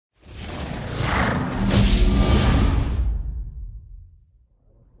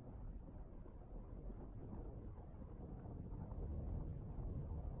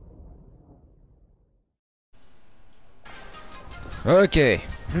Ok.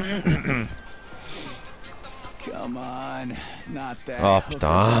 Oh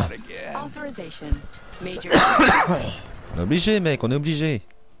putain. On est obligé mec, on est obligé.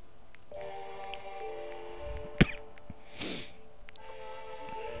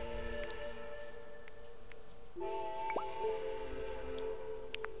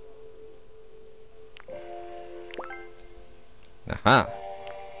 Ah ah.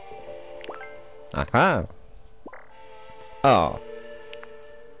 Ah ah.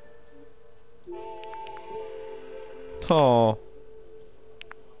 Oh.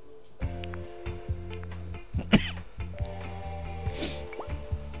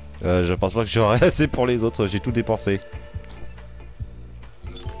 Je pense pas que j'aurai assez pour les autres, j'ai tout dépensé.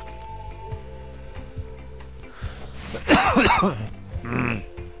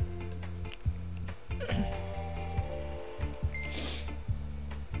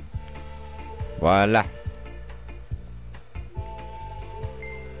 Voilà.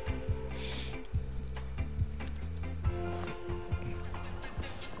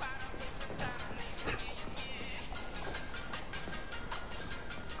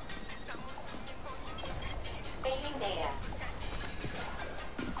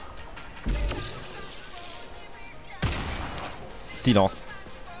 Silence.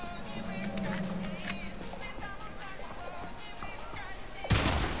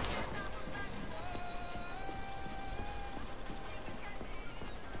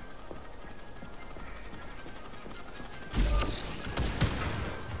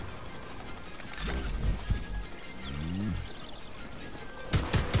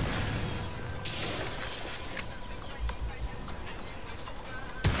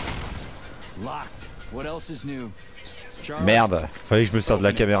 Merde, fallait que je me serve de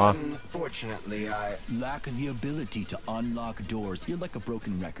la caméra. Lack the ability to unlock doors. You're like a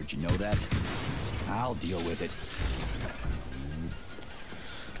broken record, you know that? I'll deal with it.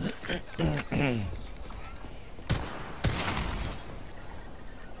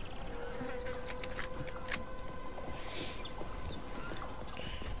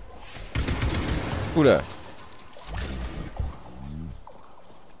 Oula.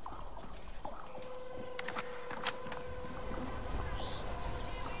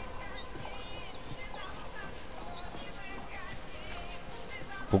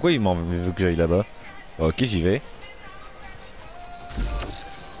 Pourquoi il m'en veut que j'aille là-bas? Ok, j'y vais.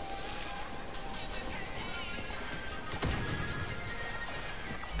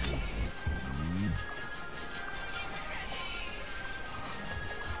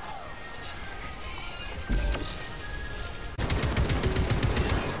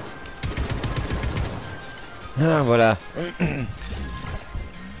 Ah, voilà.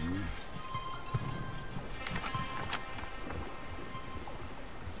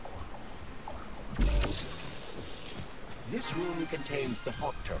 This room contains the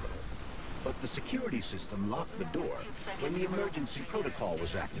Hawk terminal, but the security system locked the door when the emergency protocol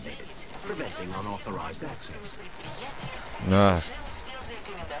was activated, preventing unauthorized access. Ah.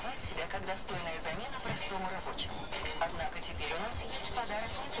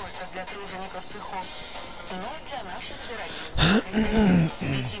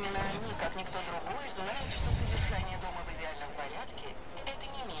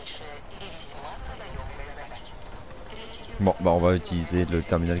 Bon, bah on va utiliser le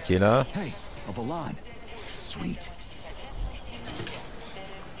terminal qui est là. Hey, a Volan. Sweet.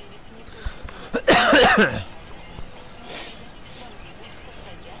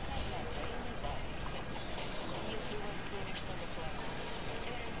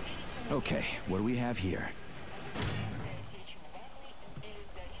 Okay, what do we have here?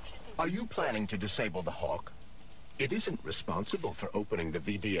 Are you planning to disable the Hawk? It isn't responsible for opening the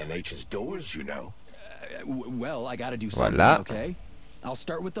VDNH's doors, you know. Well, I gotta do something, Voilà. okay? I'll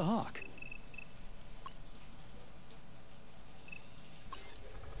start with the Hawk.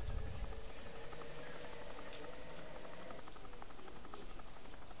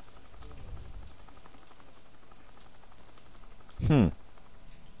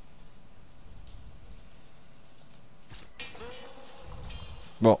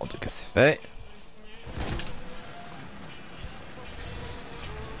 Bon, en tout cas, c'est fait.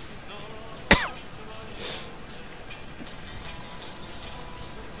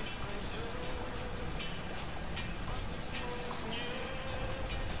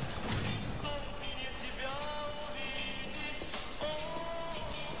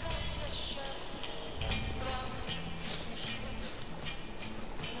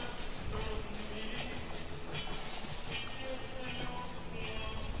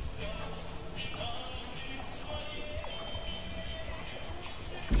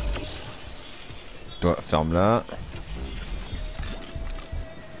 Toi, ferme là.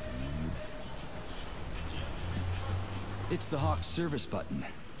 It's the Hawk service button.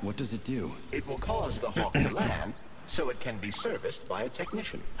 What does it do? It will cause the Hawk to land, so it can be serviced by a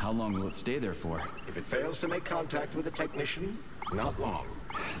technician. How long will it stay there for? If it fails to make contact with a technician, not long.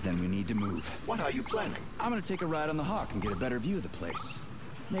 Then we need to move. What are you planning? I'm gonna take a ride on the Hawk and get a better view of the place.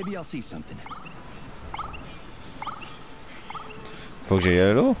 Maybe I'll see something. Faut que j'aille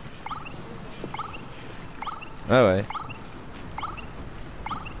à l'eau. Ah ouais.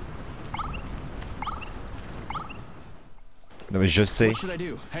 Non mais je sais. What should I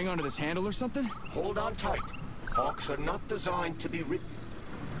do? Hang on to this handle or something? Hold on tight. Hawks are not designed to be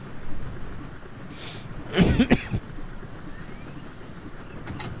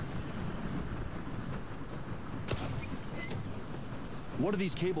What are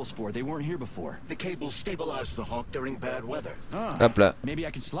these cables for? They weren't here before. The cables stabilize the Hawk during bad weather. Ah, Hop là. maybe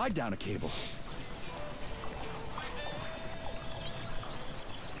I can slide down a cable.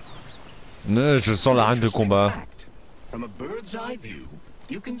 Je sens l'arène de combat. Fact. From a bird's eye view,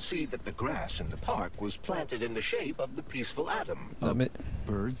 you can see that the grass in the park was planted in the shape of the peaceful atom. Ah, mais...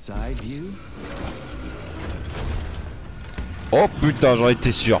 Bird's eye view? Oh putain, j'en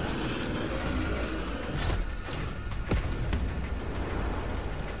étais sûr.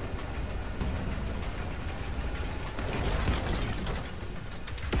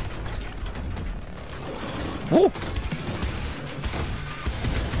 Oh!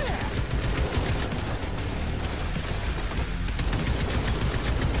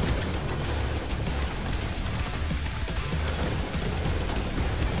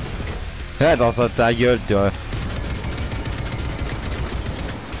 Ah, dans ta gueule, tu vois.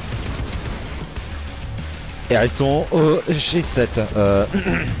 Et elles sont au G7.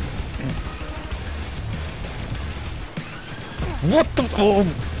 What the fuck?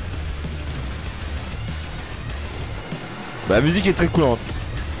 Bah, la musique est très coulante.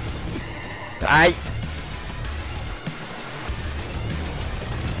 Aïe!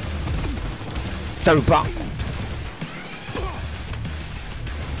 Salopard!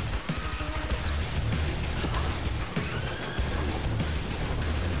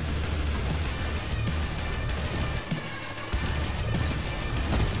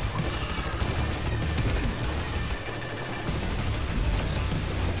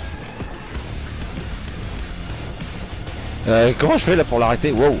 Comment je fais là pour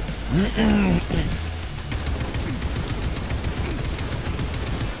l'arrêter? Wow!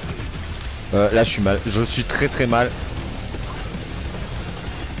 Là je suis mal, je suis très mal.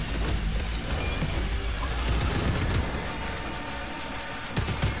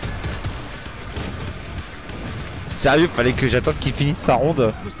 Sérieux, fallait que j'attende qu'il finisse sa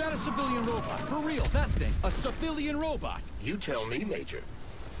ronde. Was that a civilian robot? For real, that thing. A civilian robot. You tell me, Major.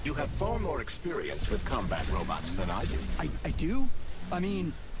 You have far more experience with combat robots than I do. I do? I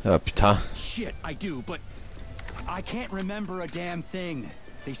mean... Oh putain. Shit, I do, but... I can't remember a damn thing.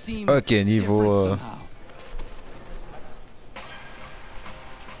 They seem Ok, niveau...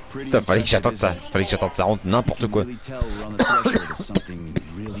 Putain, fallait que j'attende ça. Fallait que j'attende ça ronde, n'importe quoi.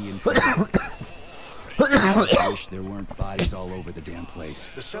 I wish there weren't bodies all over the damn place.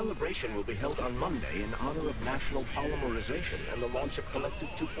 The celebration will be held on Monday in honor of national polymerization and the launch of Collective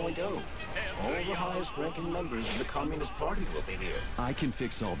 2.0. All the highest-ranking members of the Communist Party will be here. I can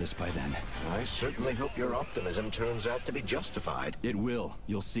fix all this by then. I certainly hope your optimism turns out to be justified. It will.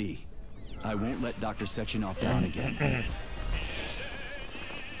 You'll see. I won't let Dr. Sechenov down again.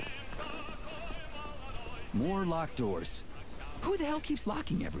 More locked doors. Who the hell keeps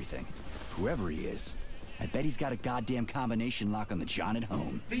locking everything? Whoever he is. I bet he's got a goddamn combination lock on the John at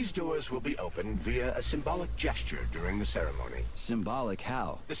home. These doors will be opened via a symbolic gesture during the ceremony. Symbolic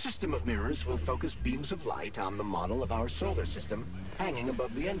how? The system of mirrors will focus beams of light on the model of our solar system hanging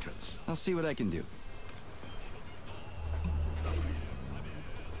above the entrance. I'll see what I can do.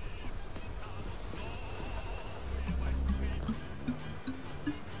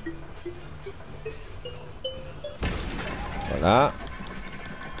 Voilà.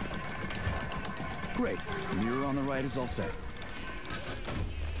 Great. The mirror on the right is all set.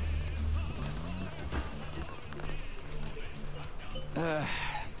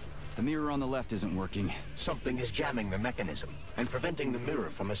 The mirror on the left isn't working. Something is jamming the mechanism and preventing the mirror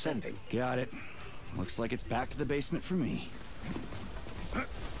from ascending. Got it. Looks like it's back to the basement for me.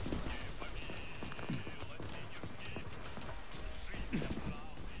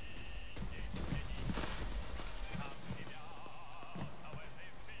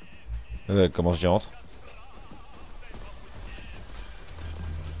 Comment j'y entre?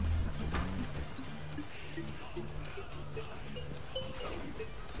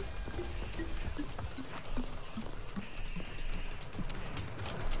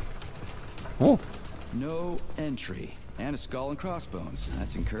 Oh! No entry. And a skull and crossbones.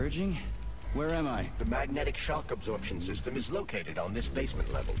 That's encouraging. Where am I? The magnetic shock absorption system is located on this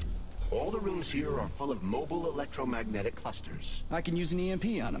basement level. All the rooms here are full of mobile electromagnetic clusters. I can use an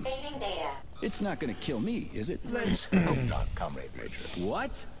EMP on them. Saving data. It's not gonna kill me, is it? Let's hope not, Comrade Major.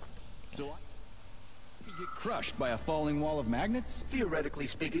 What? So I get crushed by a falling wall of magnets? Theoretically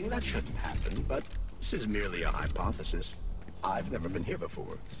speaking, that shouldn't happen, but this is merely a hypothesis. I've never been here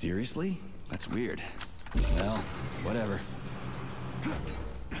before. Seriously? That's weird. Well, whatever.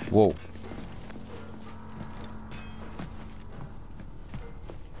 Wow.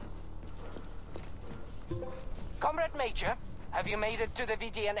 Comrade Major, have you made it to the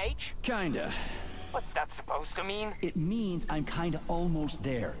VDNH? Kinda. What's that supposed to mean? It means I'm kinda almost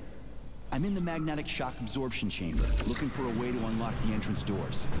there. I'm in the magnetic shock absorption chamber, looking for a way to unlock the entrance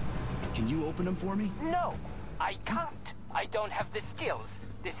doors. Can you open them for me? No, I can't. I don't have the skills.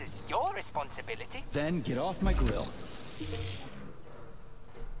 This is your responsibility. Then get off my grill.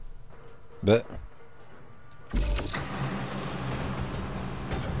 Bah.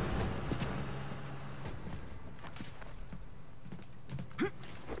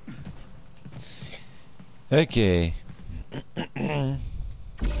 Ok.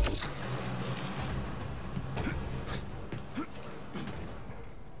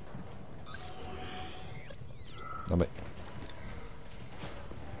 Non mais.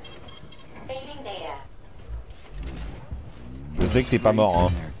 Saving data. Je sais que t'es pas mort,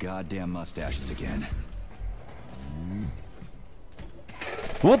 hein. Their goddamn mustaches again.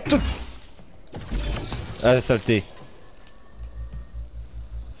 What the... Ah, la saleté.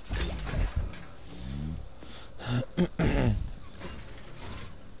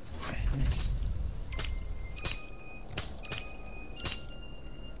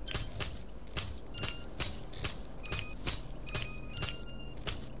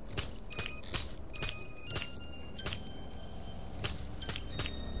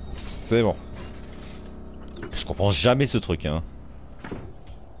 C'est bon. Je comprends jamais ce truc, hein.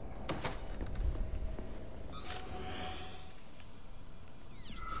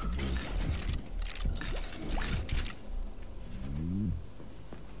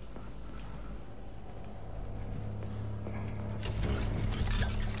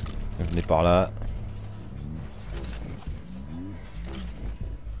 Venez par là.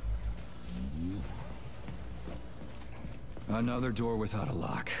 Another door without a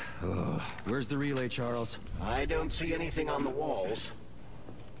lock. Ugh. Where's the relay, Charles? I don't see anything on the walls.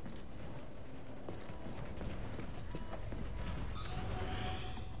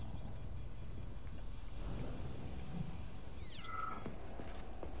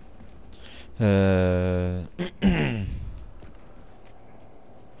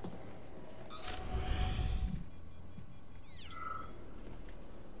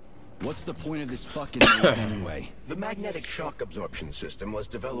 What's the point of this fucking maze anyway? The magnetic shock absorption system was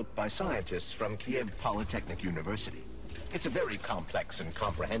developed by scientists from Kiev Polytechnic University. It's a very complex and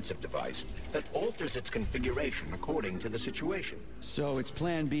comprehensive device that alters its configuration according to the situation. So it's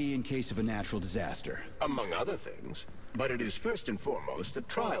plan B in case of a natural disaster. Among other things. But it is first and foremost a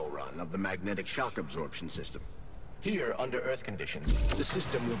trial run of the magnetic shock absorption system. Here, under Earth conditions, the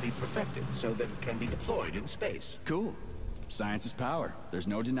system will be perfected so that it can be deployed in space. Cool. Science is power. There's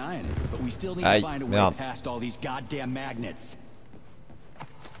no denying it. But we still need Aïe, to find a way merde. past all these goddamn magnets.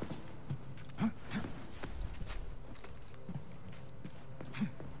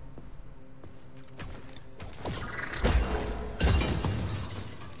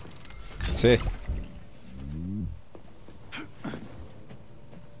 C'est fait.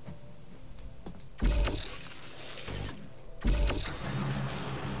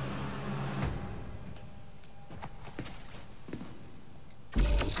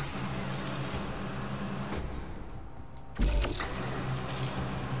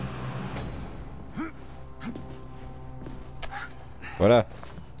 Voilà.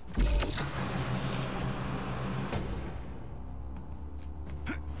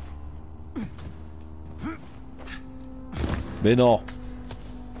 Mais non.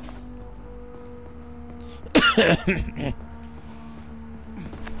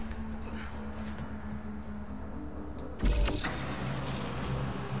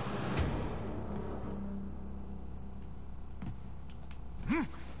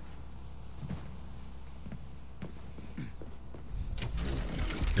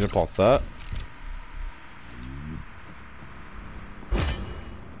 Je prends ça.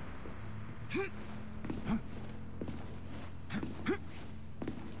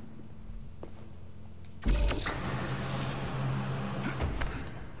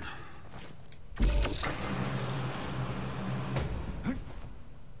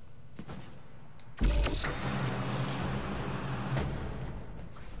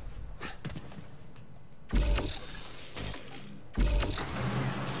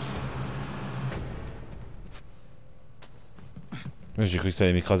 J'ai cru que ça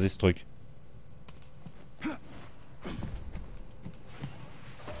allait m'écraser ce truc.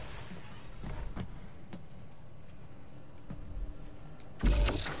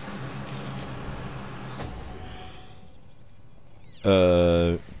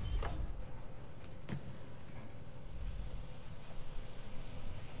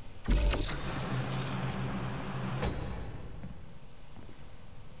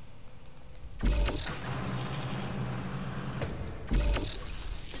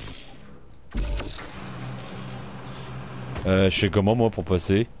 Je fais comment moi pour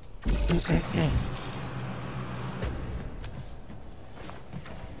passer?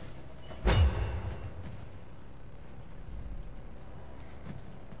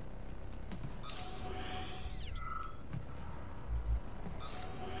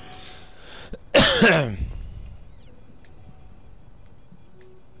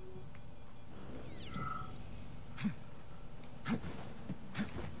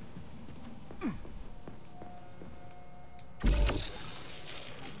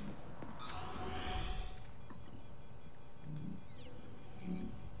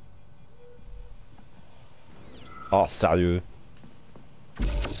 Oh sérieux?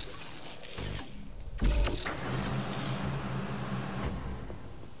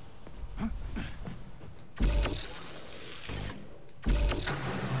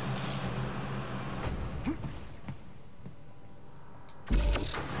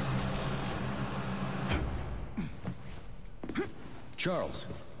 Charles,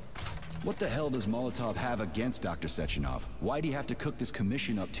 what the hell does Molotov have against Dr. Sechenov? Why'd he have to cook this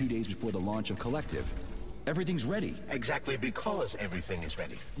commission up 2 days before the launch of Collective? Everything's ready. Exactly because everything is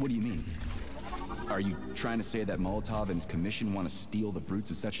ready. What do you mean? Are you trying to say that Molotov and his commission want to steal the fruits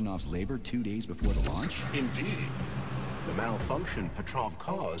of Sechenov's labor 2 days before the launch? Indeed. The malfunction Petrov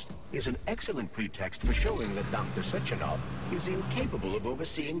caused is an excellent pretext for showing that Dr. Sechenov is incapable of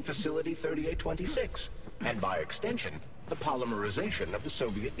overseeing Facility 3826, and by extension, the polymerization of the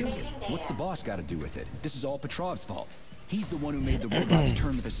Soviet Union. What's the boss got to do with it? This is all Petrov's fault. He's the one who made the robots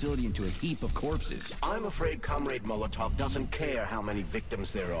turn the facility into a heap of corpses. I'm afraid Comrade Molotov doesn't care how many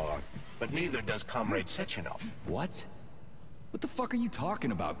victims there are, but neither does Comrade Sechenov. What? What the fuck are you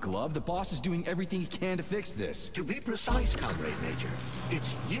talking about, Glove? The boss is doing everything he can to fix this. To be precise, Comrade Major,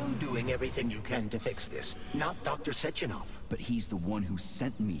 it's you doing everything you can to fix this, not Dr. Sechenov. But he's the one who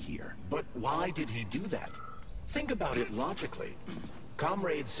sent me here. But why did he do that? Think about it logically.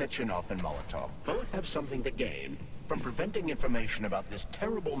 Comrades Sechenov and Molotov both have something to gain from preventing information about this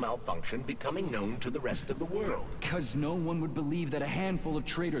terrible malfunction becoming known to the rest of the world. Because no one would believe that a handful of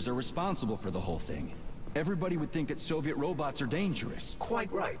traitors are responsible for the whole thing. Everybody would think that Soviet robots are dangerous. Quite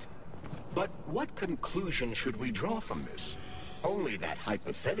right. But what conclusion should we draw from this? Only that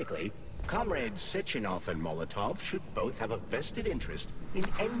hypothetically, Comrades Sechenov and Molotov should both have a vested interest in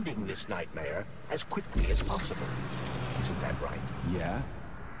ending this nightmare as quickly as possible. Isn't that right? Yeah?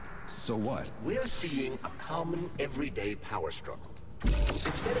 So what? We're seeing a common, everyday power struggle.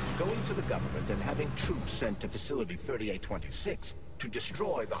 Instead of going to the government and having troops sent to Facility 3826 to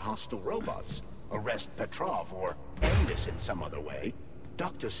destroy the hostile robots, arrest Petrov, or end this in some other way,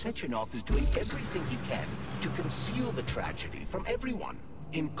 Dr. Sechenov is doing everything he can to conceal the tragedy from everyone,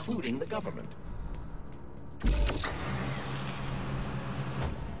 including the government.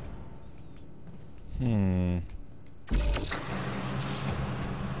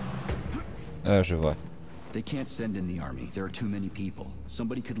 Je vois. They can't send in the army. There are too many people.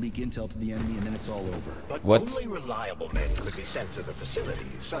 Somebody could leak intel to the enemy and then it's all over. But What? only reliable men could be sent to the facility,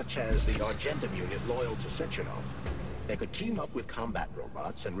 such as the Argentum unit loyal to Sechenov. They could team up with combat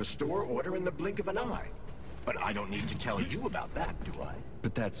robots and restore order in the blink of an eye. But I don't need to tell you about that, do I?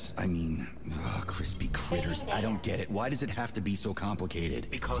 But that's, I mean, crispy critters. I don't get it. Why does it have to be so complicated?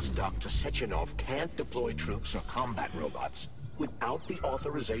 Because Dr. Sechenov can't deploy troops or combat robots without the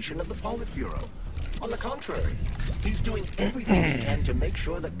authorization of the Politburo. On the contrary, he's doing everything he can to make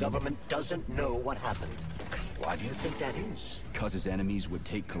sure the government doesn't know what happened. Why do you think that is? Because his enemies would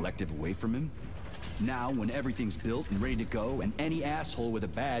take Collective away from him? Now, when everything's built and ready to go, and any asshole with a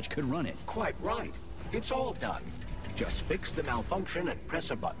badge could run it. Quite right. It's all done. Just fix the malfunction and press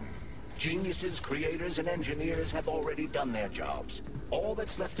a button. Geniuses, creators, and engineers have already done their jobs. All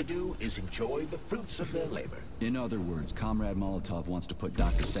that's left to do is enjoy the fruits of their labor. In other words, Comrade Molotov wants to put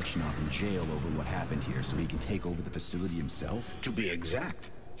Dr. Sechenov in jail over what happened here so he can take over the facility himself? To be exact,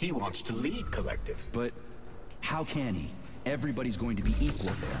 he wants to lead Collective. But how can he? Everybody's going to be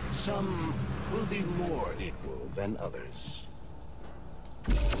equal there. Some will be more equal than others.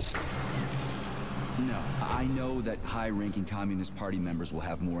 No, I know that high-ranking Communist Party members will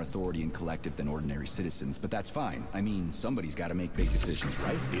have more authority in Collective than ordinary citizens, but that's fine. I mean, somebody's got to make big decisions,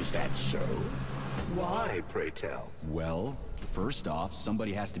 right? Is that so? Why, pray tell? Well, first off,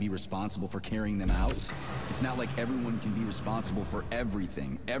 somebody has to be responsible for carrying them out. It's not like everyone can be responsible for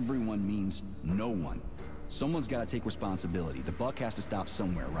everything. Everyone means no one. Someone's got to take responsibility. The buck has to stop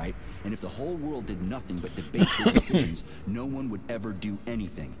somewhere, right? And if the whole world did nothing but debate their decisions, no one would ever do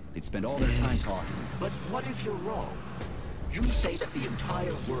anything. They'd spend all their time talking. But what if you're wrong? You say that the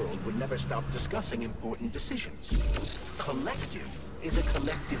entire world would never stop discussing important decisions. Collective is a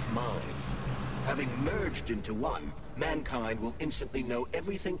collective mind. Having merged into one, mankind will instantly know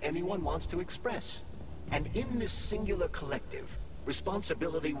everything anyone wants to express. And in this singular collective,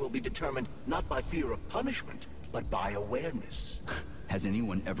 responsibility will be determined not by fear of punishment, but by awareness. Has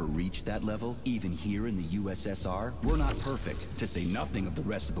anyone ever reached that level, even here in the USSR? We're not perfect, to say nothing of the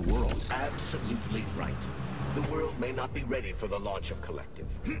rest of the world. Absolutely right. The world may not be ready for the launch of Collective.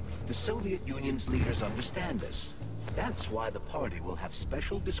 The Soviet Union's leaders understand this. That's why the party will have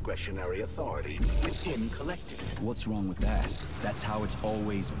special discretionary authority within Collective. What's wrong with that? That's how it's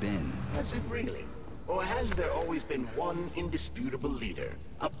always been. Has it really? Or has there always been one indisputable leader?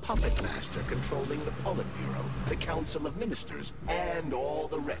 A puppet master controlling the Politburo, the Council of Ministers, and all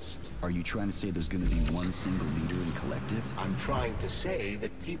the rest? Are you trying to say there's gonna be one single leader in Collective? I'm trying to say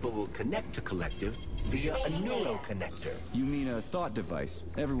that people will connect to Collective via a neuroconnector. You mean a thought device?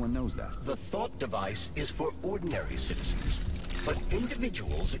 Everyone knows that. The thought device is for ordinary citizens. But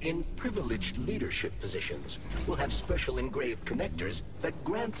individuals in privileged leadership positions will have special engraved connectors that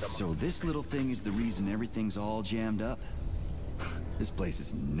grant them... So this little thing is the reason everything's all jammed up? This place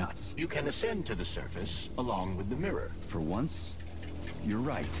is nuts. You can ascend to the surface along with the mirror. For once, you're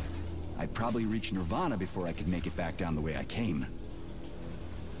right. I'd probably reach Nirvana before I could make it back down the way I came.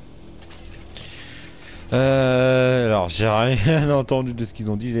 Alors, j'ai rien entendu de ce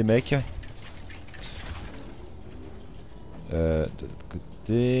qu'ils ont dit les mecs. De l'autre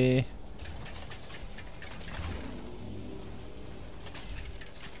côté.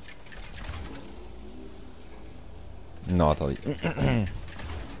 Non, attendez.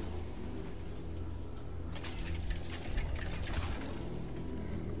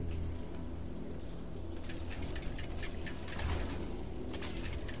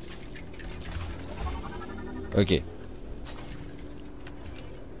 Ok.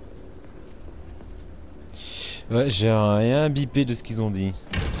 Ouais, j'ai rien bipé de ce qu'ils ont dit.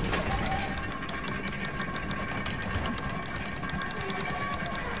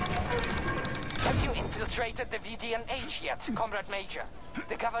 Have you infiltrated the VDNH yet, Comrade Major?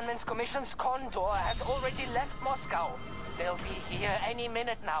 The government's commission's condor has already left Moscow. They'll be here any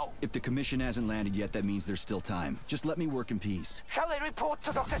minute now. If the commission hasn't landed yet, that means there's still time. Just let me work in peace. Shall I report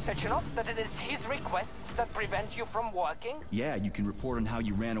to Dr. Sechenov that it is his requests that prevent you from working? Yeah, you can report on how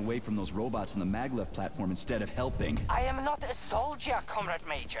you ran away from those robots on the maglev platform instead of helping. I am not a soldier, Comrade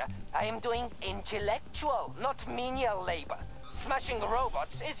Major. I am doing intellectual, not menial labor. Smashing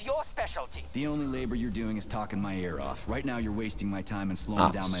robots is your specialty. The only labor you're doing is talking my ear off. Right now you're wasting my time and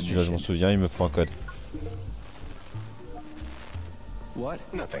slowing down my celui-là je m'en mission. souviens, il me faut un code. What?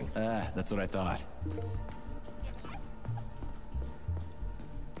 Nothing. That's what I thought.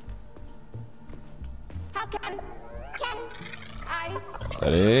 How can I?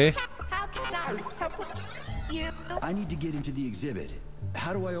 Allez. How can I help you? I need to get into the exhibit.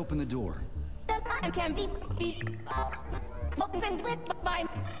 How do I open the door? The line can be opened with my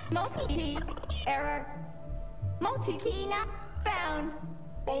multi-key error. Multi-key not found.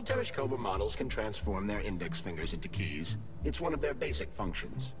 All Tereshkova models can transform their index fingers into keys. It's one of their basic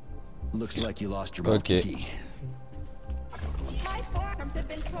functions. Looks like you lost your Okay. multi-key. My forearms have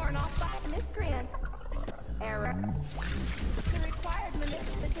been torn off by a miscreant. Error. The required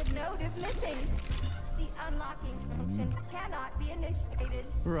manipulative node is missing. The unlocking function cannot be initiated.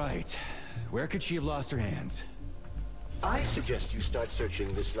 Right. Where could she have lost her hands? I suggest you start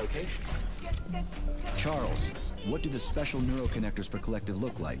searching this location. Charles, what do the special neuroconnectors for Collective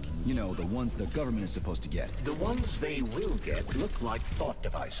look like? You know, the ones the government is supposed to get. The ones they will get look like thought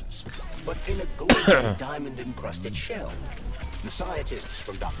devices, but in a golden diamond-encrusted shell. The scientists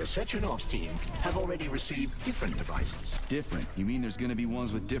from Dr. Sechenov's team have already received different devices. Different? You mean there's gonna be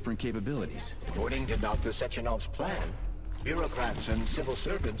ones with different capabilities? According to Dr. Sechenov's plan, bureaucrats and civil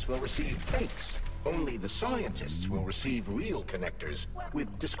servants will receive fakes. Only the scientists will receive real connectors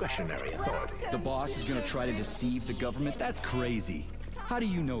with discretionary authority. The boss is gonna try to deceive the government? That's crazy. How do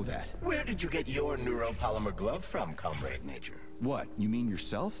you know that? Where did you get your neuropolymer glove from, Comrade Major? What, you mean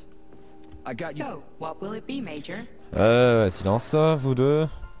yourself? I got you. So, what will it be, Major? Silence, vous deux.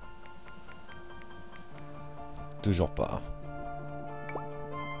 Toujours pas.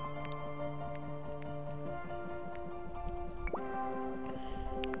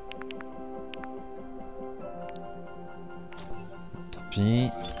 Tant pis.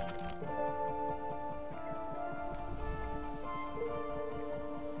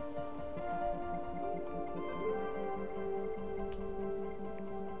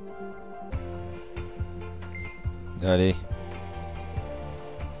 Allez.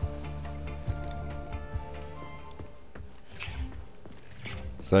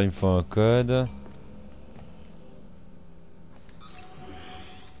 Ça, il me faut un code.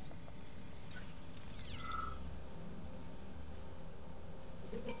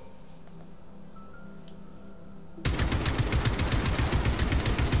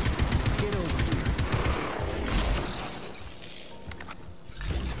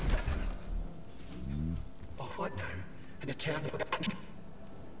 Oh, what now? An eternal...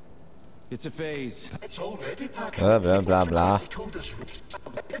 It's a phase. It's already back. Ah, bla bla bla. They told us...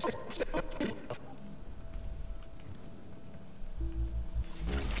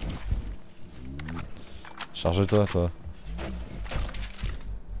 Charge-toi, toi.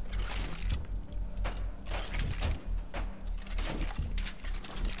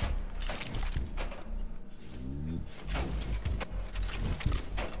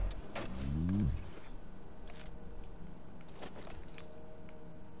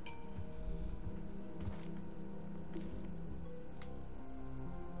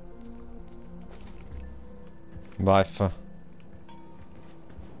 Bref.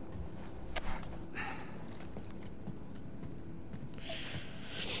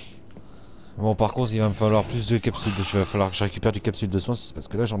 Bon, par contre, il va me falloir plus de capsules de... Il va falloir que je récupère des capsules de soins, parce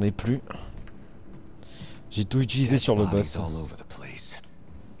que là, j'en ai plus. J'ai tout utilisé sur le boss. All over the place.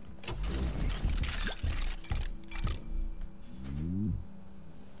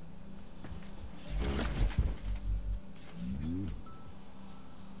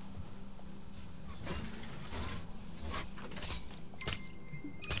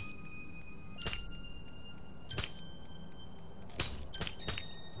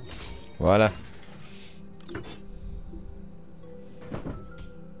 Voilà.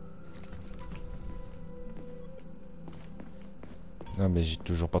 Non mais j'ai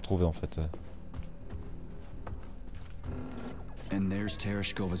toujours pas trouvé en fait. And there's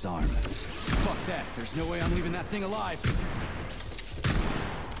Tereshkova's arm. Fuck that. There's no way I'm leaving that thing alive.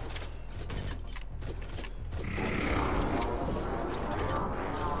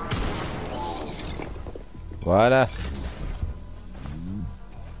 Voilà.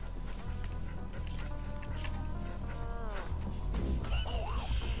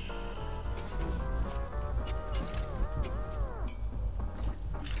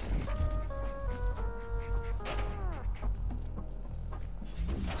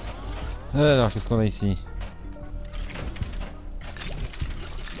 Alors, qu'est-ce qu'on a ici?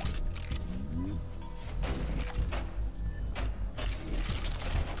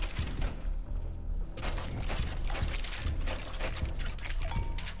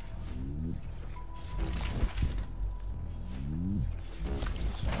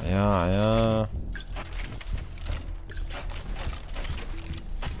 Rien, rien.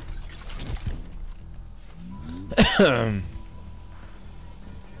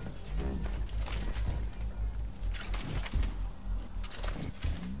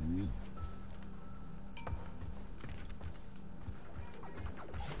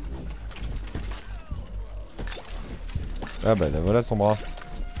 Ah bah là, voilà son bras.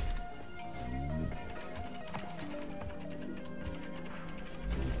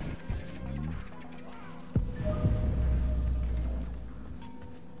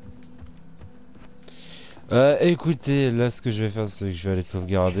 Écoutez, là ce que je vais faire, c'est que je vais aller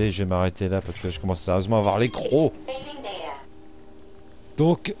sauvegarder et je vais m'arrêter là parce que je commence sérieusement à avoir les crocs. Saving data.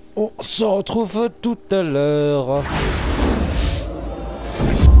 Donc on se retrouve tout à l'heure.